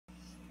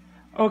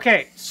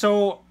Okay,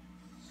 so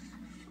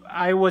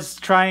I was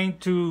trying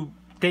to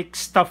take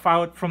stuff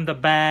out from the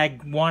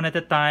bag one at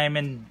a time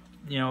and,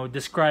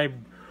 describe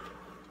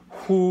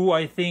who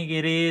I think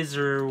it is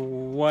or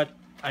what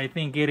I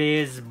think it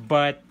is,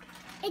 but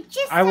it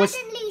just I was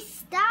suddenly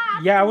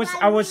stopped. yeah,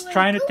 I was we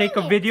trying to were take a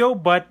doing it. video,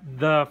 but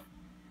the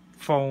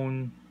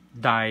phone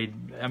died.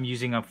 I'm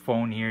using a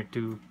phone here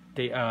to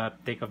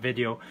take a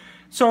video.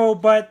 So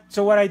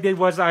what I did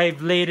was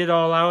I've laid it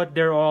all out.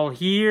 They're all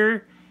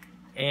here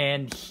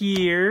and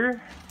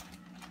here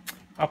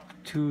up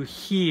to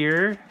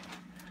here,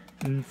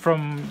 and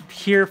from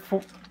here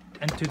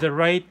and to the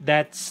right,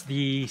 that's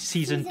the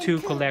season 2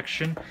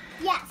 collection.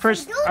 Yeah,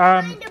 First, so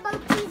don't mind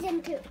about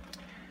season 2.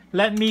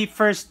 let me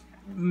first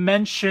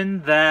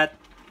mention that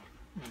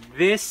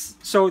this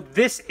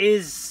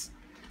is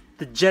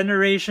the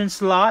generation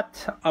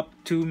slot up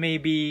to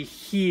maybe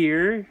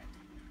here.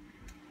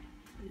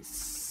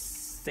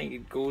 I think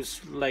it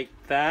goes like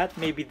that.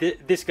 Maybe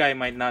this guy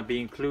might not be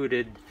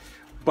included,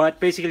 but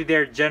basically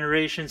they're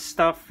generation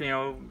stuff.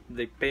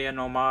 They pay an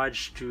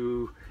homage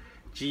to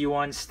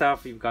G1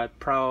 stuff. You've got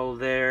Prowl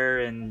there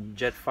and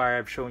Jetfire.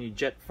 I've shown you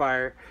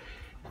Jetfire.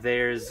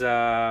 There's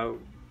I'm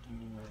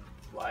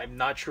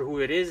not sure who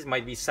it is. It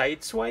might be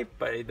Sideswipe,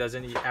 but it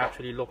doesn't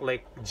actually look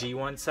like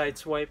G1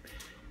 Sideswipe.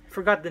 I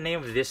forgot the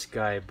name of this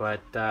guy, but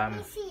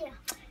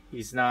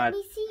he's not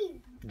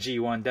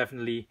G1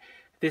 definitely.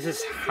 This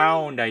is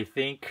Hound, I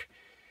think,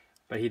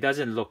 but he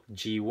doesn't look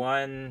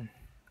G1.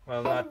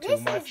 Well, not too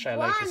much. I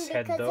like his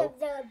head though. Of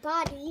the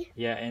body.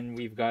 Yeah, and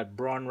we've got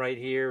Brawn right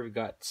here. We've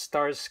got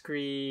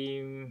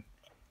Starscream.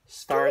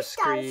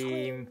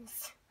 I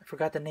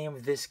forgot the name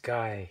of this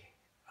guy.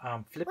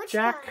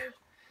 Flipjack.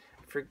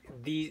 For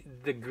the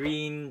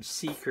green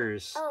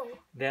Seekers. Oh.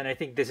 Then I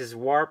think this is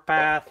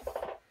Warpath.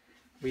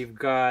 We've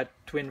got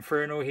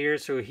Twinferno here,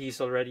 so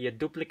he's already a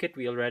duplicate.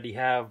 We already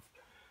have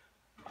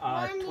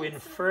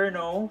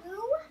Twinferno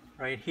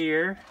right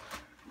here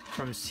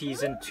from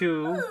season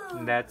 2.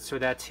 And that's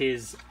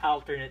his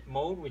alternate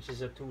mode, which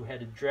is a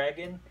 2-headed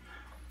dragon.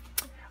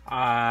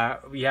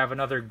 We have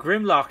another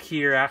Grimlock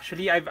here.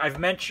 Actually, I've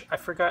mentioned, I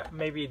forgot,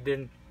 maybe it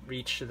didn't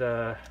reach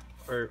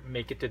or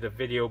make it to the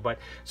video, but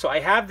so I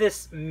have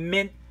this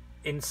mint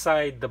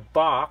inside the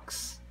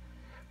box,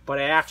 but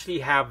I actually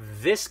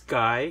have this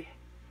guy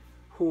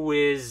who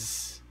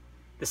is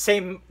the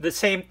same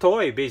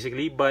toy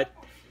basically, but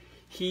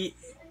he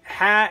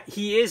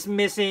is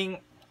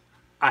missing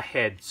a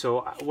head.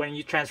 So when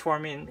you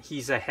transform in,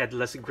 he's a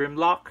headless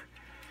Grimlock.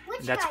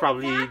 That's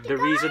probably the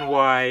reason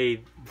why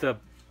the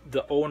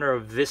owner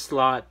of this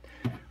lot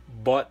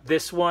bought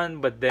this one,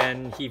 but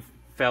then he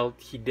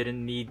felt he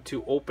didn't need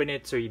to open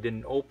it, so he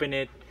didn't open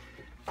it.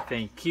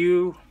 Thank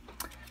you.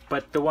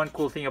 But the one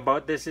cool thing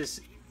about this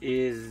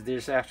is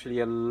there's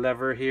actually a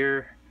lever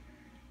here,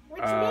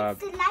 which makes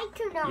the light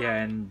turn on.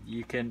 Yeah, and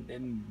you can,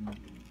 and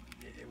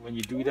when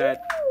you do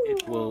that,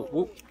 it will.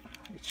 Whoop,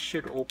 it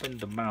should open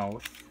the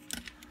mouth.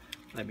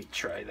 Let me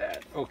try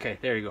that. Okay,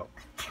 there you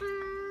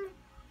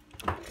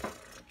go.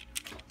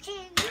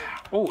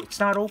 Oh, it's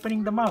not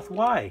opening the mouth.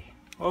 Why?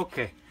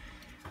 Okay.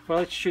 Well,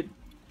 it should.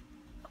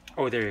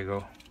 Oh, there you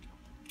go.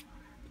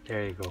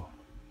 There you go.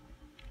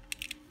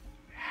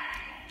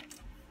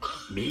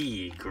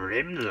 Me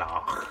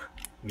Grimlock.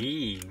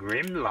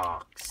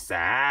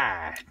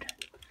 Sad.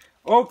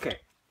 Okay.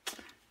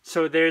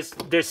 So there's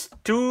a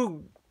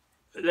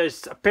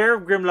pair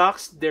of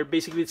Grimlocks. They're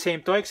basically the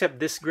same toy, except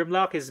this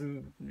Grimlock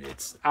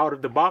it's out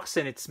of the box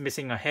and it's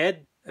missing a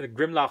head, a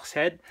Grimlock's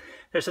head.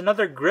 There's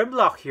another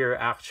Grimlock here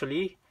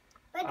actually.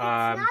 But it's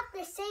not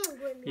the same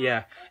Grimlock.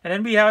 Yeah, and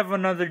then we have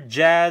another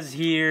Jazz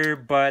here,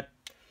 but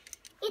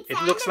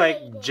it looks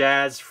like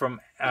Jazz from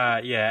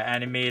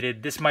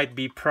animated. This might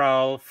be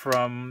Prowl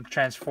from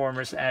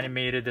Transformers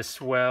Animated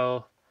as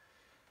well.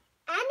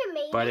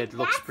 Animated, but it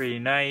looks pretty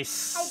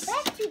nice.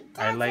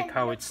 I like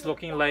how it's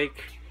looking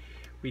like.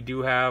 We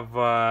do have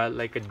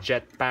like a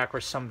jetpack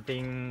or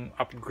something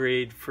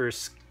upgrade for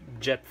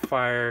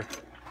Jetfire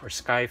or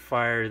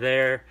Skyfire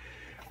there.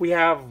 We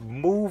have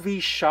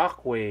Movie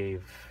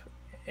Shockwave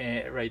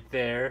right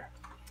there,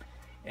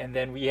 and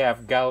then we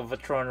have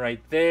Galvatron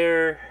right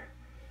there.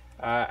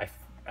 I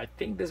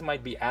think this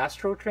might be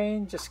Astro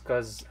Train, just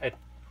because I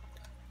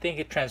think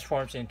it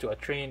transforms into a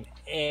train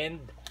and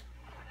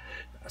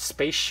a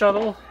space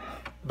shuttle,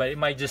 but it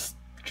might just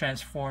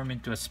transform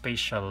into a space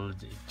shuttle. It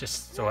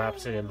just so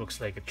happens that it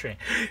looks like a train.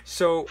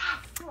 So,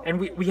 and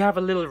we have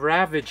a little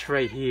Ravage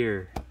right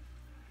here.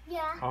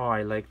 Yeah. Oh,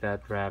 I like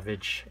that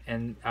Ravage.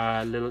 And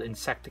a little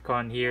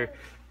Insecticon here.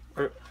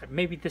 Or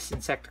maybe this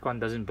Insecticon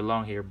doesn't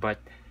belong here, but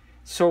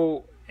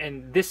so,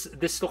 and this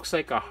looks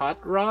like a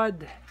Hot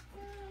Rod.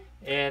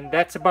 And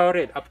that's about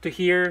it. Up to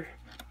here,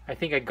 I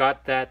think I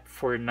got that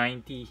for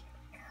about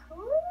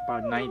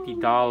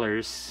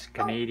 $90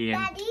 Canadian.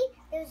 Oh, Daddy,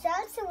 there's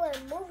also a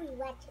movie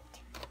Ratchet.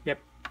 Yep.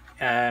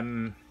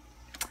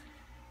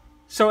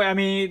 So I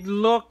mean, it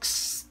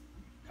looks.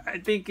 I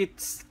think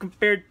it's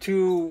compared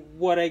to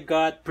what I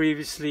got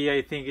previously.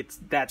 I think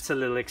that's a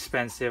little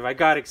expensive. I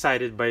got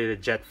excited by the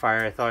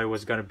Jetfire. I thought it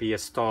was gonna be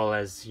as tall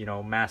as, you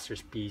know,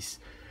 Masterpiece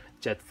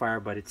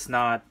Jetfire, but it's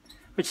not,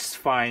 which is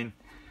fine.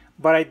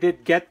 But I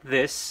did get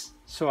this,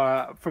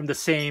 so from the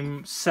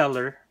same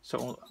seller,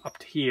 so up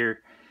to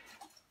here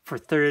for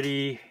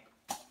 30.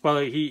 Well,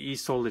 he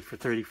sold it for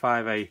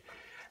 35. I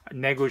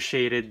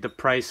negotiated the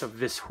price of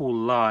this whole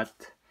lot.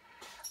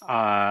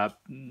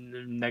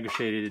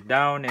 Negotiated it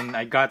down, and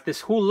I got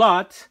this whole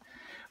lot.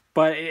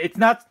 But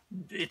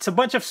it's a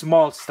bunch of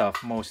small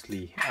stuff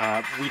mostly.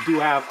 We do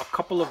have a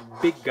couple of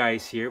big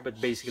guys here,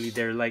 but basically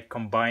they're like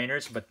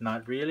combiners, but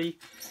not really.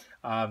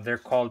 They're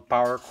called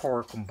Power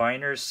Core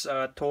Combiners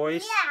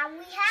toys. Yeah,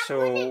 we have so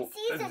one in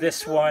season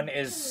this 2. one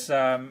is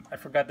I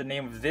forgot the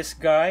name of this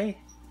guy,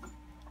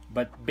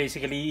 but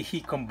basically he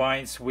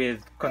combines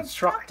with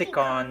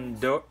Constructicon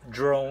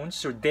drones.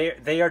 So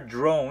they are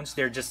drones.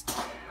 They're just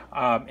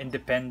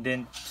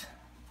independent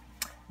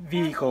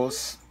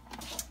vehicles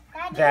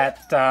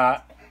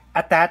that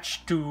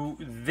attach to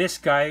this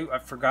guy. I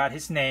forgot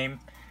his name.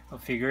 I'll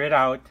figure it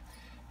out.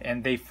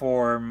 And they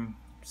form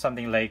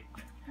something like,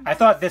 I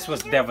thought this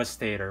was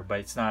Devastator, but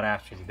it's not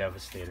actually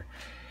Devastator.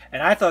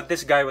 And I thought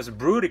this guy was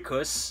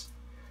Bruticus,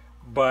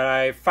 but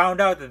I found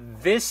out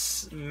that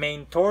this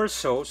main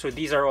torso, so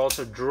these are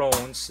also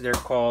drones. They're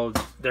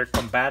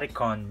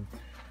Combaticon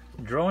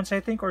drones, I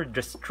think, or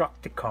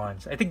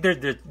Destructicons. I think they're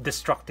the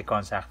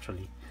Destructicons,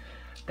 actually.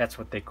 That's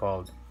what they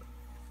called.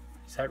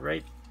 Is that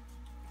right?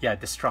 Yeah,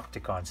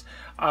 Destructicons.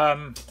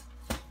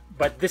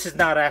 But this is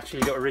not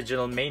actually the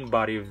original main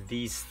body of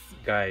these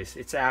guys.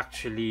 It's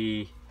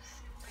actually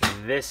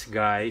this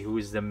guy who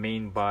is the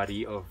main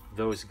body of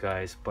those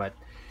guys, but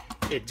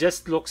it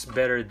just looks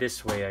better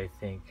this way, I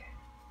think.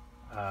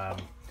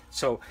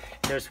 So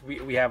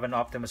we have an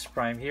Optimus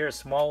Prime here, a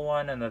small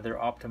one, another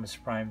Optimus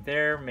Prime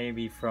there,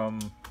 maybe from,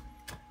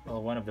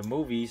 well, one of the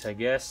movies, I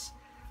guess.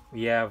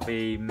 We have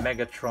a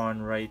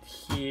Megatron right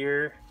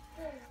here.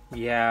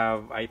 We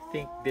have, I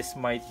think this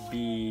might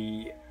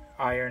be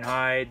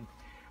Ironhide.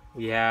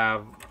 We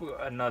have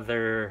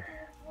another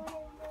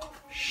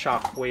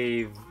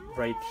Shockwave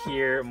right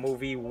here,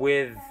 movie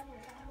with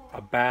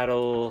a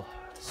battle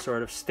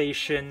sort of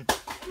station.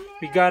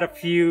 We got a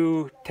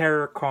few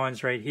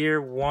Terrorcons right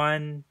here,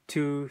 1,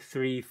 2,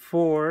 3,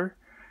 4,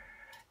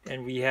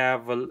 and we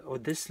have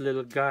this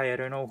little guy. I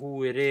don't know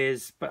who it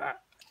is, but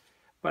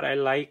I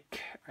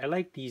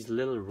like these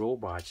little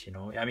robots, you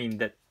know. I mean,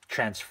 that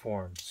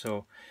transform.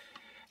 So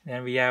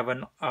then we have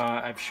an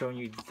I've shown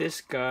you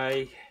this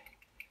guy.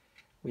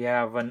 We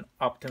have an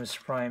Optimus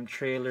Prime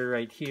trailer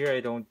right here. I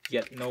don't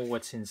yet know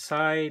what's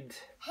inside.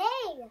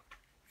 Hey!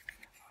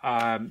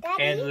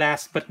 And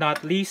last but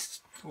not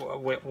least,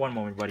 wait, one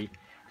moment, buddy.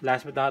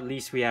 Last but not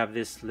least, we have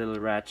this little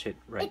Ratchet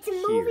right here.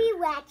 It's a movie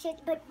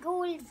Ratchet, but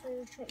gold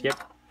version. Yep.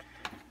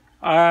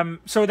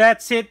 So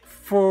that's it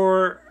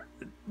for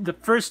the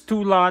first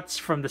two lots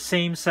from the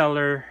same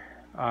seller.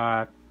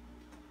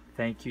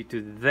 Thank you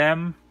to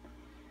them.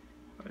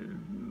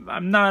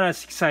 I'm not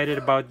as excited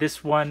about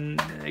this one,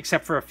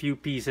 except for a few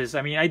pieces.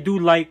 I mean, I do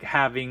like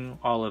having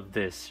all of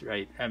this,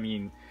 right? I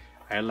mean,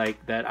 I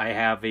like that I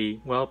have a,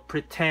 well,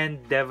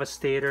 pretend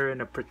Devastator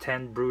and a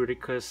pretend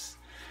Bruticus.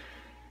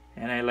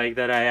 And I like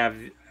that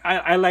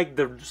I like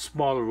the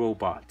small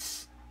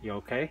robots. You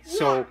okay? Yeah.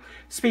 So,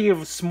 speaking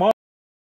of small